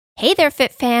Hey there,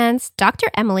 Fit fans.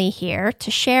 Dr. Emily here to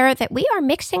share that we are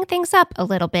mixing things up a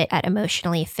little bit at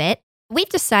Emotionally Fit. We've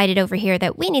decided over here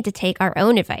that we need to take our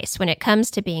own advice when it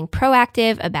comes to being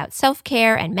proactive about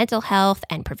self-care and mental health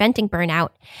and preventing burnout.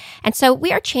 And so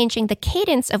we are changing the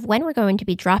cadence of when we're going to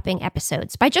be dropping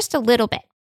episodes by just a little bit.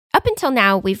 Up until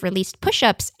now, we've released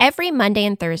push-ups every Monday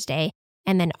and Thursday,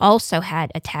 and then also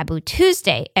had a Taboo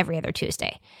Tuesday every other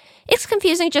Tuesday. It's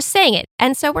confusing just saying it,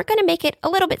 and so we're going to make it a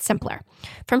little bit simpler.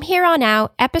 From here on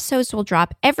out, episodes will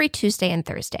drop every Tuesday and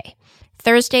Thursday.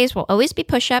 Thursdays will always be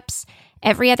push-ups,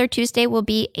 every other Tuesday will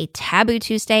be a Taboo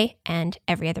Tuesday, and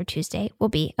every other Tuesday will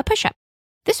be a push-up.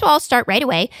 This will all start right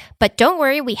away, but don't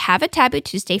worry, we have a Taboo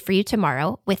Tuesday for you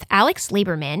tomorrow with Alex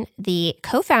Lieberman, the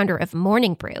co-founder of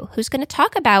Morning Brew, who's going to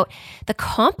talk about the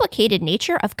complicated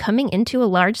nature of coming into a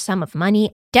large sum of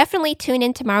money. Definitely tune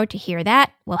in tomorrow to hear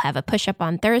that. We'll have a push-up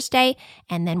on Thursday,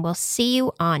 and then we'll see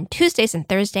you on Tuesdays and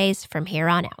Thursdays from here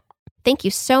on out. Thank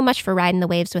you so much for riding the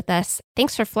waves with us.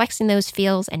 Thanks for flexing those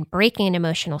feels and breaking an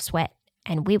emotional sweat,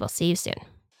 and we will see you soon.